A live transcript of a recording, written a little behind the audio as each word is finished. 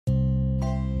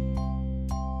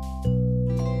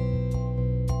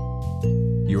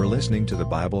listening to the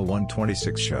Bible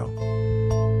 126 show.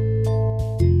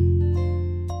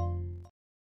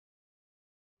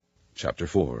 Chapter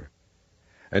 4.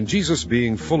 And Jesus,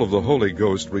 being full of the Holy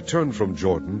Ghost, returned from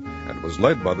Jordan, and was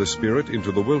led by the Spirit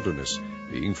into the wilderness,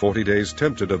 being 40 days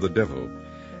tempted of the devil.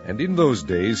 And in those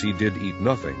days he did eat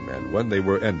nothing, and when they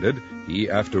were ended, he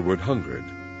afterward hungered.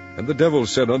 And the devil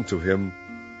said unto him,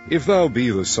 If thou be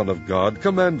the Son of God,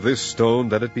 command this stone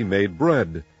that it be made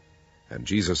bread. And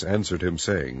Jesus answered him,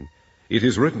 saying, It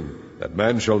is written, that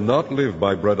man shall not live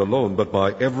by bread alone, but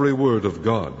by every word of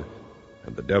God.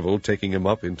 And the devil, taking him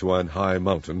up into an high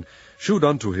mountain, shewed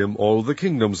unto him all the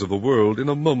kingdoms of the world in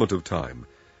a moment of time.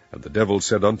 And the devil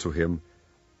said unto him,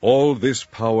 All this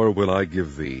power will I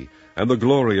give thee, and the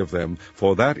glory of them,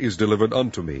 for that is delivered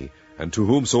unto me, and to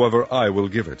whomsoever I will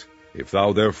give it. If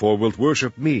thou therefore wilt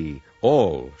worship me,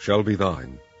 all shall be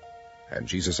thine. And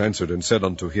Jesus answered and said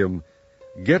unto him,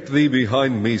 Get thee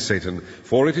behind me, Satan,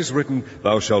 for it is written,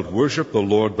 Thou shalt worship the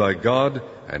Lord thy God,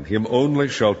 and him only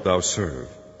shalt thou serve.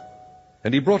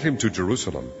 And he brought him to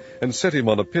Jerusalem, and set him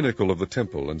on a pinnacle of the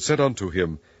temple, and said unto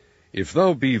him, If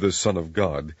thou be the Son of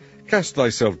God, cast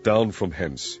thyself down from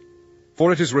hence.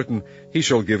 For it is written, He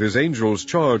shall give his angels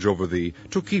charge over thee,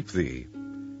 to keep thee.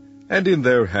 And in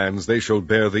their hands they shall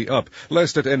bear thee up,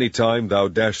 lest at any time thou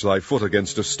dash thy foot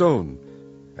against a stone.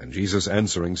 And Jesus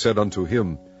answering said unto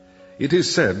him, It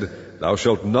is said, Thou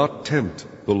shalt not tempt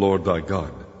the Lord thy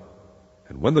God.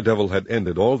 And when the devil had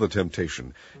ended all the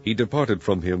temptation, he departed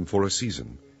from him for a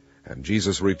season. And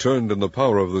Jesus returned in the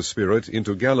power of the Spirit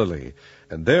into Galilee,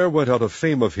 and there went out a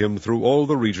fame of him through all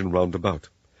the region round about.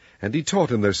 And he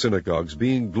taught in their synagogues,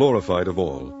 being glorified of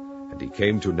all. And he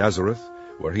came to Nazareth,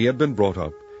 where he had been brought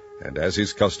up. And as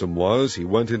his custom was, he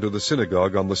went into the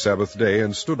synagogue on the Sabbath day,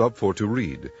 and stood up for to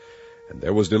read. And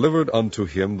there was delivered unto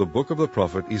him the book of the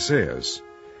prophet Esaias.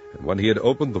 And when he had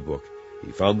opened the book,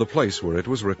 he found the place where it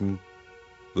was written,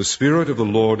 The Spirit of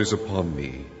the Lord is upon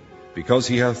me, because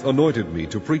he hath anointed me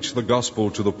to preach the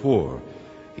gospel to the poor.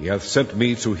 He hath sent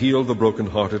me to heal the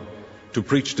brokenhearted, to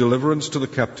preach deliverance to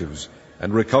the captives,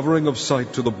 and recovering of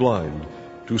sight to the blind,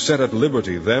 to set at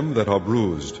liberty them that are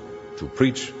bruised, to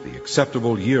preach the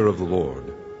acceptable year of the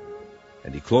Lord.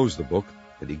 And he closed the book,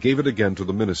 and he gave it again to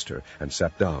the minister, and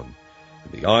sat down.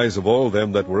 And the eyes of all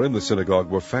them that were in the synagogue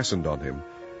were fastened on him.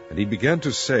 And he began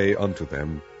to say unto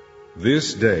them,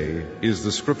 This day is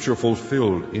the scripture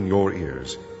fulfilled in your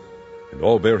ears. And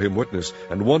all bare him witness,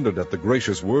 and wondered at the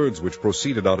gracious words which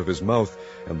proceeded out of his mouth.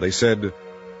 And they said,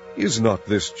 Is not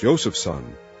this Joseph's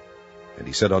son? And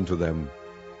he said unto them,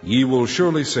 Ye will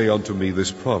surely say unto me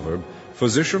this proverb,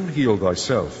 Physician, heal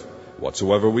thyself.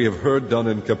 Whatsoever we have heard done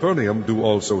in Capernaum, do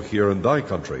also here in thy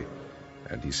country.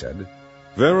 And he said,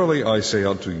 Verily I say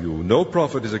unto you, no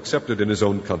prophet is accepted in his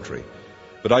own country.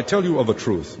 But I tell you of a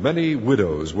truth, many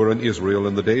widows were in Israel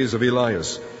in the days of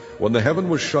Elias, when the heaven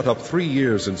was shut up 3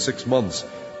 years and 6 months,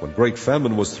 when great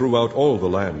famine was throughout all the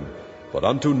land. But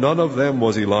unto none of them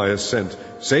was Elias sent,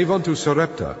 save unto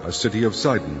Sarepta, a city of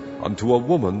Sidon, unto a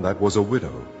woman that was a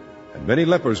widow. And many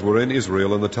lepers were in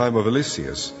Israel in the time of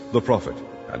Eliseus the prophet,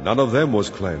 and none of them was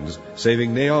cleansed,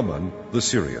 saving Naaman the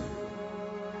Syrian.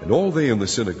 And all they in the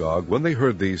synagogue, when they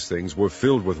heard these things, were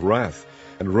filled with wrath,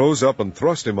 and rose up and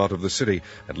thrust him out of the city,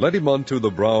 and led him unto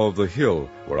the brow of the hill,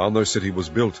 whereon their city was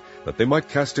built, that they might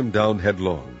cast him down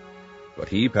headlong. But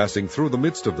he, passing through the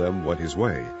midst of them, went his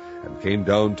way, and came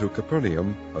down to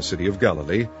Capernaum, a city of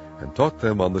Galilee, and taught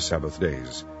them on the Sabbath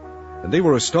days. And they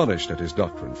were astonished at his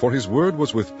doctrine, for his word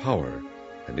was with power.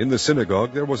 And in the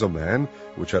synagogue there was a man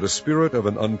which had a spirit of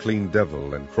an unclean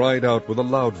devil, and cried out with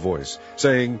a loud voice,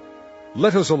 saying,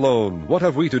 Let us alone, what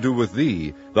have we to do with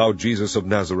thee, thou Jesus of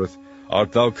Nazareth?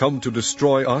 Art thou come to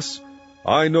destroy us?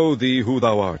 I know thee who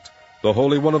thou art, the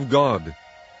Holy One of God.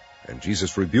 And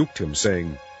Jesus rebuked him,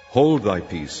 saying, Hold thy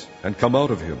peace, and come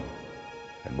out of him.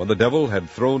 And when the devil had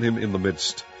thrown him in the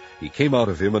midst, he came out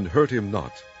of him, and hurt him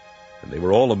not. And they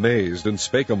were all amazed, and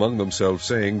spake among themselves,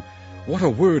 saying, What a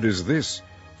word is this!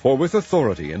 For with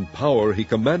authority and power he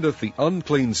commandeth the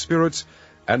unclean spirits,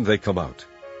 and they come out.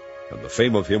 And the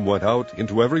fame of him went out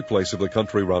into every place of the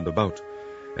country round about.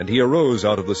 And he arose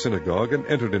out of the synagogue, and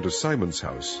entered into Simon's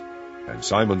house. And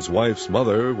Simon's wife's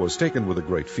mother was taken with a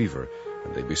great fever,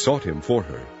 and they besought him for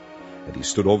her. And he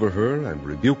stood over her, and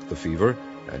rebuked the fever,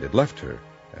 and it left her.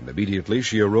 And immediately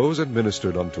she arose and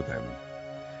ministered unto them.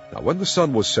 Now when the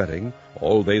sun was setting,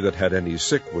 all they that had any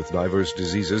sick with divers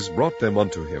diseases brought them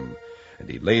unto him. And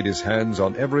he laid his hands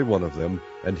on every one of them,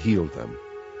 and healed them.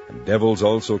 And devils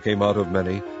also came out of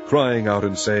many, crying out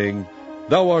and saying,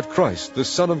 Thou art Christ, the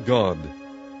Son of God.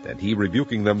 And he,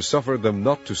 rebuking them, suffered them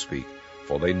not to speak,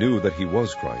 for they knew that he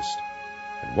was Christ.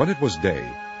 And when it was day,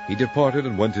 he departed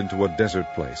and went into a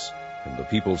desert place. And the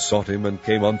people sought him, and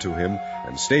came unto him,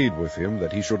 and stayed with him,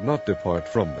 that he should not depart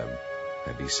from them.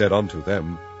 And he said unto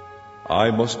them,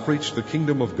 I must preach the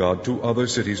kingdom of God to other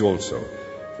cities also,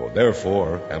 for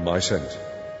therefore am I sent.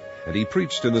 And he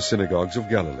preached in the synagogues of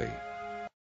Galilee.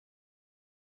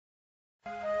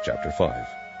 Chapter 5.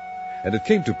 And it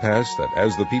came to pass that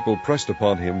as the people pressed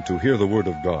upon him to hear the word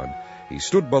of God, he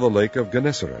stood by the lake of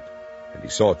Gennesaret. And he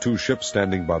saw 2 ships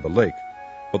standing by the lake,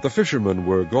 but the fishermen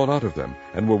were gone out of them,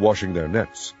 and were washing their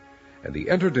nets. And he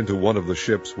entered into one of the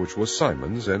ships, which was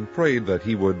Simon's, and prayed that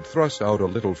he would thrust out a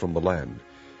little from the land.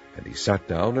 And he sat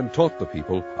down and taught the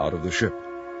people out of the ship.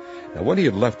 Now when he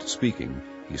had left speaking,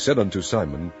 he said unto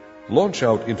Simon, Launch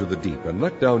out into the deep, and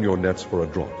let down your nets for a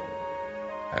draught.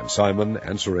 And Simon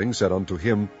answering said unto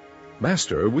him,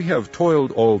 Master, we have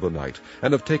toiled all the night,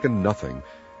 and have taken nothing.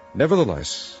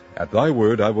 Nevertheless, at thy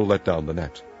word I will let down the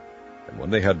net. And when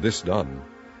they had this done,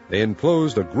 they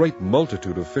enclosed a great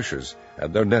multitude of fishes,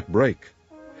 and their net brake.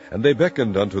 And they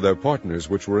beckoned unto their partners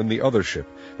which were in the other ship,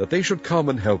 that they should come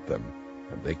and help them.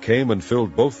 And they came and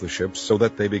filled both the ships, so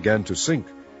that they began to sink.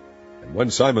 And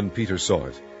when Simon Peter saw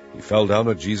it, he fell down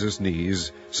at Jesus'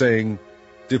 knees, saying,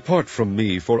 Depart from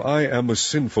me, for I am a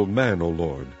sinful man, O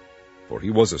Lord. For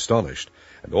he was astonished,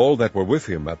 and all that were with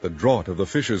him, at the draught of the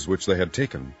fishes which they had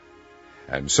taken.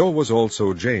 And so was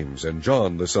also James and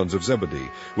John the sons of Zebedee,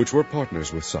 which were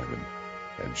partners with Simon.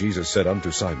 And Jesus said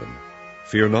unto Simon,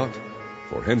 Fear not,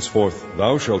 for henceforth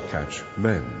thou shalt catch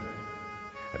men.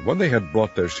 And when they had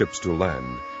brought their ships to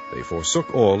land, they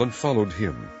forsook all, and followed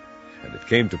him. And it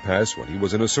came to pass, when he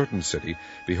was in a certain city,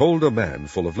 behold, a man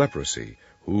full of leprosy,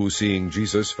 who, seeing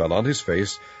Jesus, fell on his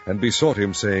face, and besought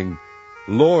him, saying,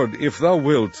 Lord, if thou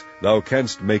wilt, thou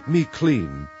canst make me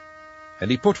clean. And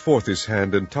he put forth his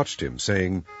hand, and touched him,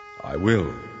 saying, I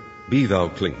will, be thou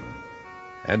clean.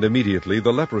 And immediately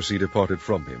the leprosy departed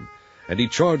from him. And he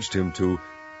charged him to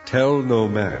tell no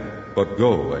man, but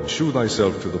go and shew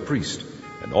thyself to the priest,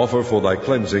 and offer for thy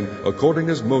cleansing,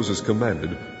 according as Moses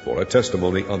commanded, for a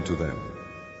testimony unto them.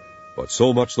 But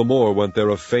so much the more went there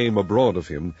a fame abroad of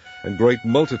him, and great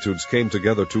multitudes came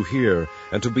together to hear,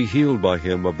 and to be healed by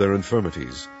him of their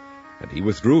infirmities. And he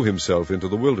withdrew himself into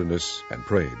the wilderness, and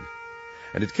prayed.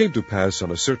 And it came to pass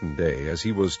on a certain day, as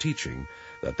he was teaching,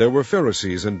 that there were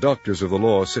Pharisees and doctors of the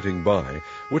law sitting by,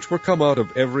 which were come out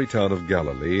of every town of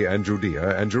Galilee, and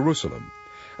Judea, and Jerusalem.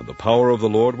 And the power of the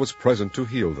Lord was present to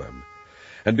heal them.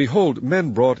 And behold,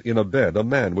 men brought in a bed a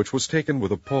man which was taken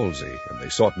with a palsy, and they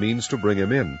sought means to bring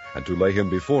him in, and to lay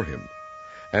him before him.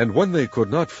 And when they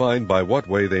could not find by what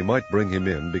way they might bring him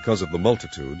in, because of the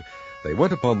multitude, they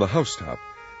went upon the housetop,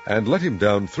 and let him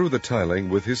down through the tiling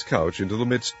with his couch into the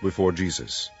midst before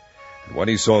Jesus. And when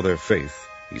he saw their faith,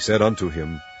 he said unto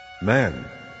him, Man,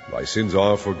 thy sins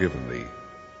are forgiven thee.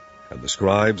 And the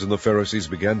scribes and the Pharisees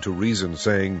began to reason,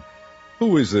 saying,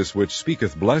 Who is this which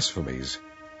speaketh blasphemies?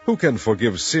 Who can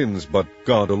forgive sins but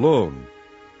God alone?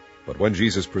 But when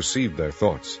Jesus perceived their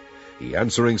thoughts, he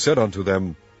answering said unto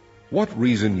them, What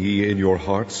reason ye in your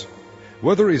hearts?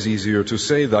 Whether is easier, to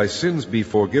say, Thy sins be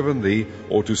forgiven thee,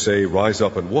 or to say, Rise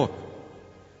up and walk?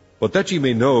 But that ye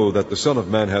may know that the Son of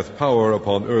Man hath power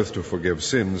upon earth to forgive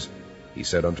sins, he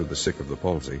said unto the sick of the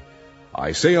palsy,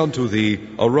 I say unto thee,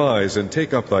 Arise, and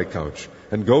take up thy couch,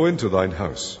 and go into thine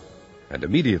house. And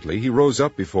immediately he rose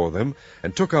up before them,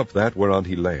 and took up that whereon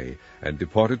he lay, and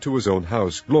departed to his own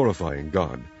house, glorifying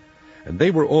God. And they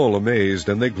were all amazed,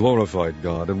 and they glorified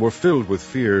God, and were filled with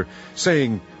fear,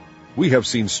 saying, We have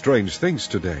seen strange things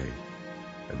today.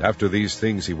 And after these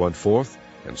things he went forth,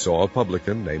 and saw a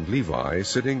publican named Levi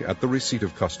sitting at the receipt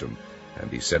of custom. And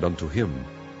he said unto him,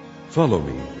 Follow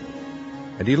me.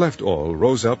 And he left all,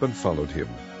 rose up, and followed him.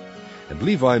 And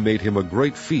Levi made him a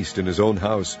great feast in his own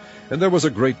house, and there was a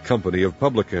great company of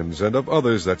publicans and of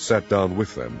others that sat down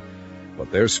with them.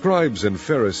 But their scribes and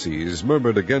Pharisees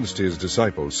murmured against his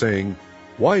disciples, saying,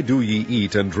 Why do ye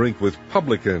eat and drink with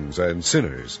publicans and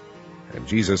sinners? And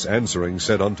Jesus answering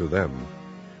said unto them,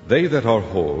 They that are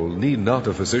whole need not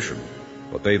a physician,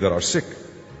 but they that are sick.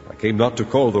 I came not to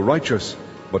call the righteous,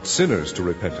 but sinners to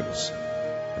repentance.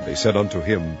 And they said unto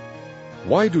him,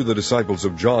 Why do the disciples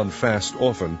of John fast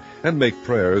often, and make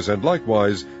prayers, and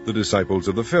likewise the disciples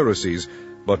of the Pharisees,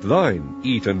 but thine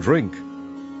eat and drink?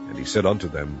 And he said unto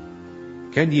them,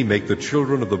 Can ye make the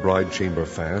children of the bride chamber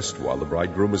fast, while the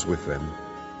bridegroom is with them?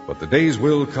 But the days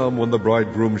will come when the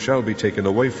bridegroom shall be taken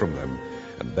away from them,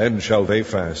 and then shall they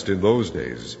fast in those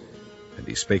days. And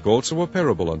he spake also a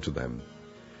parable unto them.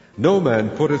 No man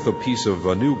putteth a piece of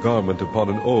a new garment upon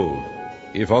an old.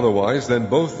 If otherwise, then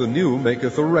both the new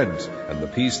maketh a rent, and the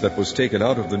piece that was taken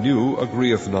out of the new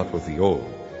agreeth not with the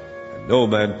old. And No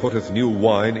man putteth new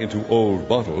wine into old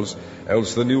bottles,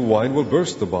 else the new wine will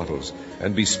burst the bottles,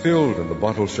 and be spilled, and the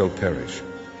bottles shall perish.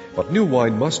 But new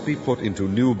wine must be put into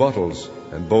new bottles,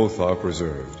 and both are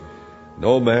preserved.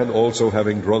 No man also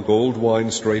having drunk old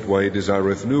wine straightway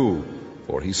desireth new,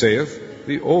 for he saith,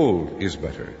 The old is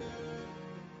better.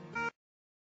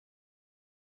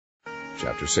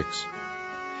 Chapter 6.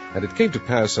 And it came to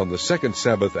pass on the second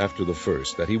Sabbath after the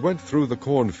first, that he went through the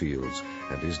cornfields,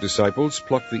 and his disciples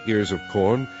plucked the ears of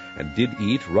corn, and did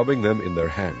eat, rubbing them in their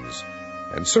hands.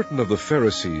 And certain of the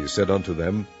Pharisees said unto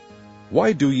them,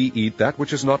 Why do ye eat that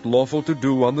which is not lawful to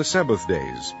do on the Sabbath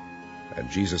days? And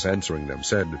Jesus answering them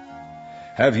said,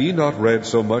 Have ye not read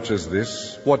so much as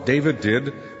this, what David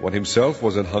did, when himself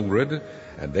was an hungred,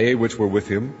 and they which were with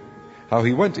him? How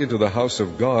he went into the house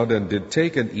of God, and did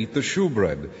take and eat the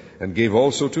shewbread, and gave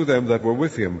also to them that were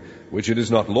with him, which it is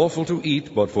not lawful to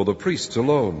eat, but for the priests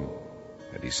alone.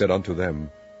 And he said unto them,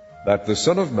 That the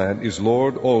Son of Man is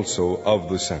Lord also of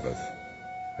the Sabbath.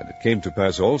 And it came to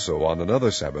pass also on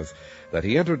another Sabbath, that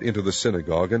he entered into the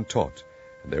synagogue and taught.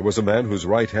 And there was a man whose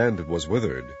right hand was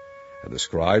withered. And the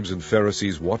scribes and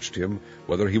Pharisees watched him,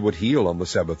 whether he would heal on the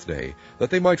Sabbath day,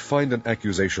 that they might find an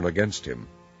accusation against him.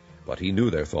 But he knew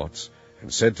their thoughts,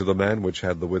 and said to the man which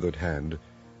had the withered hand,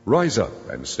 Rise up,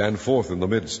 and stand forth in the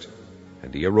midst.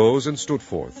 And he arose and stood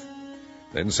forth.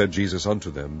 Then said Jesus unto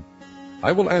them,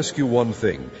 I will ask you one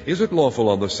thing. Is it lawful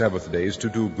on the Sabbath days to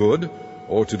do good,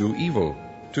 or to do evil,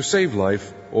 to save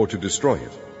life, or to destroy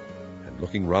it? And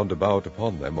looking round about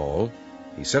upon them all,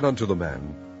 he said unto the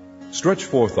man, Stretch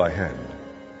forth thy hand.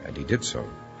 And he did so,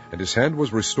 and his hand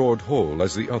was restored whole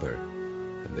as the other.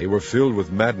 And they were filled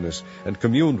with madness, and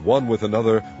communed one with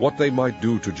another what they might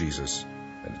do to Jesus.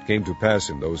 And it came to pass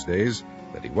in those days,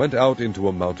 that he went out into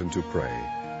a mountain to pray,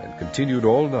 and continued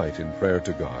all night in prayer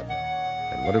to God.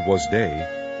 And when it was day,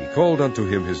 he called unto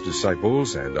him his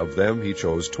disciples, and of them he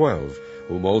chose 12,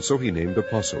 whom also he named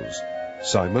apostles,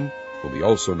 Simon, whom he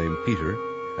also named Peter,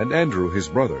 and Andrew his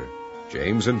brother,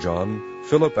 James and John,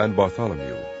 Philip and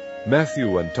Bartholomew,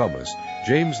 Matthew and Thomas,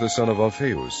 James the son of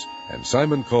Alphaeus, and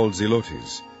Simon called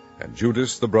Zelotes, and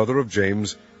Judas the brother of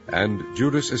James, and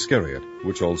Judas Iscariot,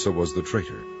 which also was the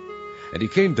traitor. And he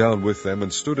came down with them,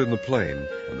 and stood in the plain,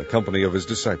 in the company of his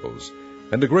disciples.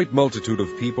 And a great multitude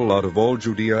of people out of all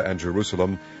Judea and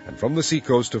Jerusalem, and from the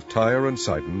seacoast of Tyre and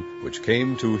Sidon, which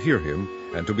came to hear him,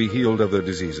 and to be healed of their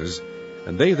diseases,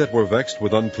 and they that were vexed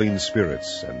with unclean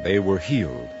spirits, and they were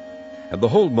healed. And the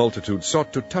whole multitude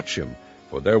sought to touch him,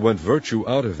 for there went virtue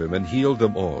out of him, and healed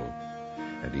them all.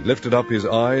 And he lifted up his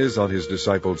eyes on his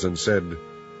disciples, and said,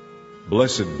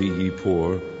 Blessed be ye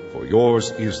poor, for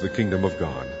yours is the kingdom of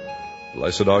God.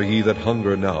 Blessed are ye that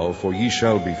hunger now, for ye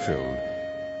shall be filled.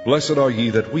 Blessed are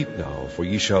ye that weep now, for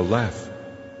ye shall laugh.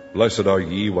 Blessed are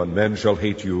ye when men shall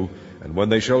hate you, and when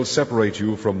they shall separate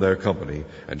you from their company,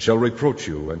 and shall reproach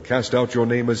you, and cast out your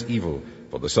name as evil,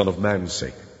 for the Son of Man's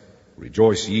sake.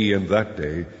 Rejoice ye in that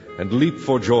day, and leap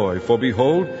for joy, for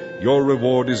behold, your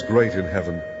reward is great in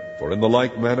heaven, for in the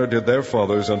like manner did their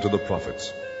fathers unto the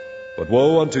prophets. But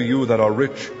woe unto you that are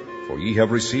rich, for ye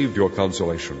have received your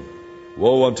consolation.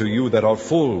 Woe unto you that are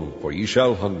full, for ye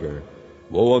shall hunger.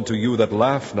 Woe unto you that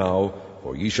laugh now,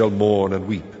 for ye shall mourn and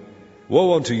weep.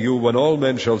 Woe unto you when all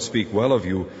men shall speak well of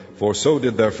you, for so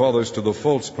did their fathers to the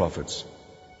false prophets.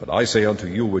 But I say unto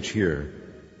you which hear,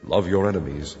 love your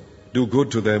enemies, do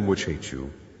good to them which hate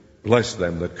you, bless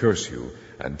them that curse you,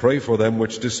 and pray for them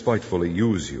which despitefully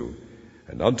use you.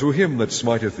 And unto him that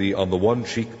smiteth thee on the one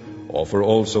cheek, offer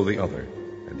also the other.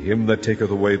 And him that taketh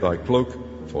away thy cloak,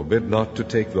 forbid not to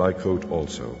take thy coat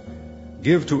also.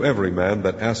 Give to every man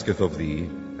that asketh of thee,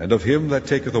 and of him that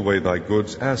taketh away thy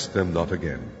goods ask them not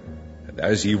again. And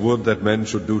as ye would that men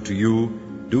should do to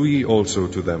you, do ye also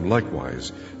to them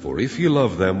likewise. For if ye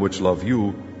love them which love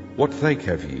you, what thank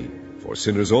have ye? For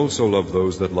sinners also love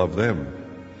those that love them.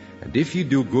 And if ye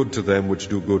do good to them which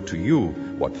do good to you,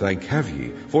 what thank have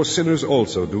ye? For sinners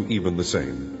also do even the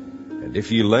same. And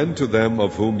if ye lend to them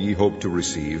of whom ye hope to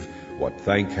receive, what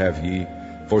thank have ye?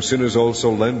 For sinners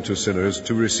also lend to sinners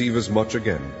to receive as much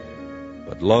again.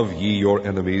 But love ye your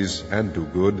enemies, and do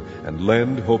good, and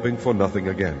lend, hoping for nothing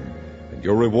again. And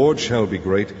your reward shall be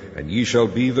great, and ye shall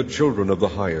be the children of the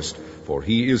highest, for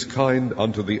he is kind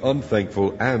unto the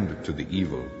unthankful and to the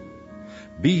evil.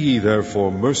 Be ye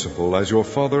therefore merciful, as your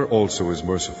Father also is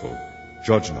merciful.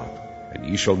 Judge not, and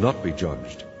ye shall not be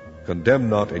judged. Condemn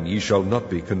not, and ye shall not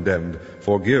be condemned.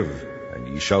 Forgive,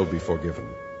 and ye shall be forgiven.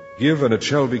 Give, and it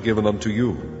shall be given unto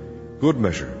you. Good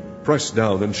measure, pressed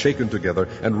down and shaken together,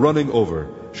 and running over,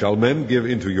 shall men give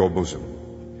into your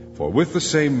bosom. For with the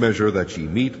same measure that ye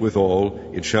mete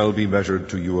withal, it shall be measured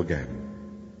to you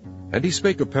again. And he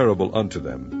spake a parable unto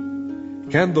them.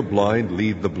 Can the blind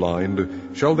lead the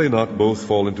blind? Shall they not both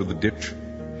fall into the ditch?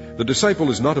 The disciple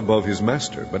is not above his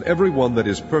master, but every one that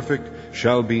is perfect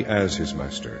shall be as his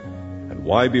master. And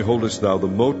why beholdest thou the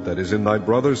mote that is in thy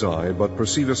brother's eye, but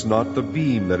perceivest not the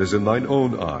beam that is in thine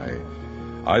own eye?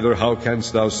 Either how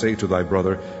canst thou say to thy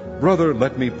brother, Brother,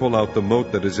 let me pull out the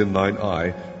mote that is in thine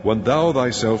eye, when thou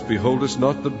thyself beholdest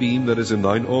not the beam that is in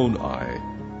thine own eye?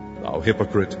 Thou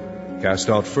hypocrite, cast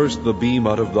out first the beam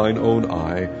out of thine own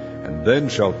eye, and then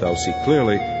shalt thou see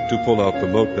clearly to pull out the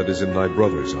mote that is in thy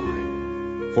brother's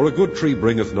eye. For a good tree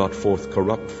bringeth not forth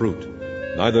corrupt fruit,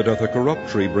 neither doth a corrupt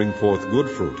tree bring forth good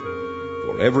fruit.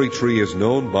 For every tree is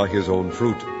known by his own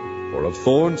fruit. For of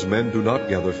thorns men do not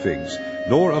gather figs,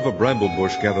 nor of a bramble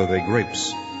bush gather they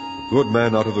grapes. A good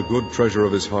man out of the good treasure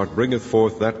of his heart bringeth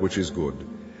forth that which is good,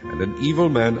 and an evil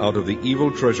man out of the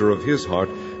evil treasure of his heart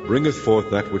bringeth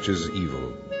forth that which is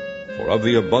evil. For of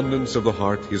the abundance of the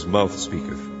heart his mouth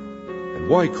speaketh. And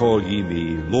why call ye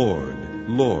me Lord,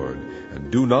 Lord,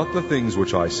 and do not the things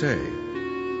which I say?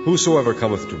 Whosoever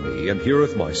cometh to me, and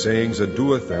heareth my sayings, and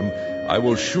doeth them, I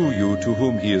will shew you to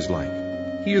whom he is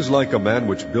like. He is like a man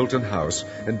which built an house,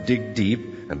 and digged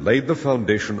deep, and laid the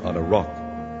foundation on a rock.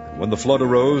 And when the flood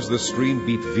arose, the stream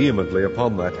beat vehemently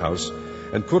upon that house,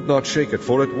 and could not shake it,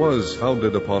 for it was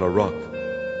founded upon a rock.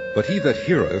 But he that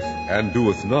heareth, and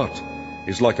doeth not,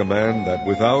 is like a man that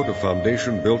without a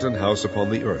foundation built an house upon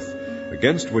the earth,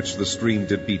 against which the stream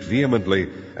did beat vehemently,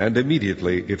 and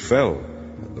immediately it fell,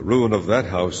 and the ruin of that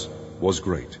house was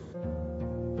great.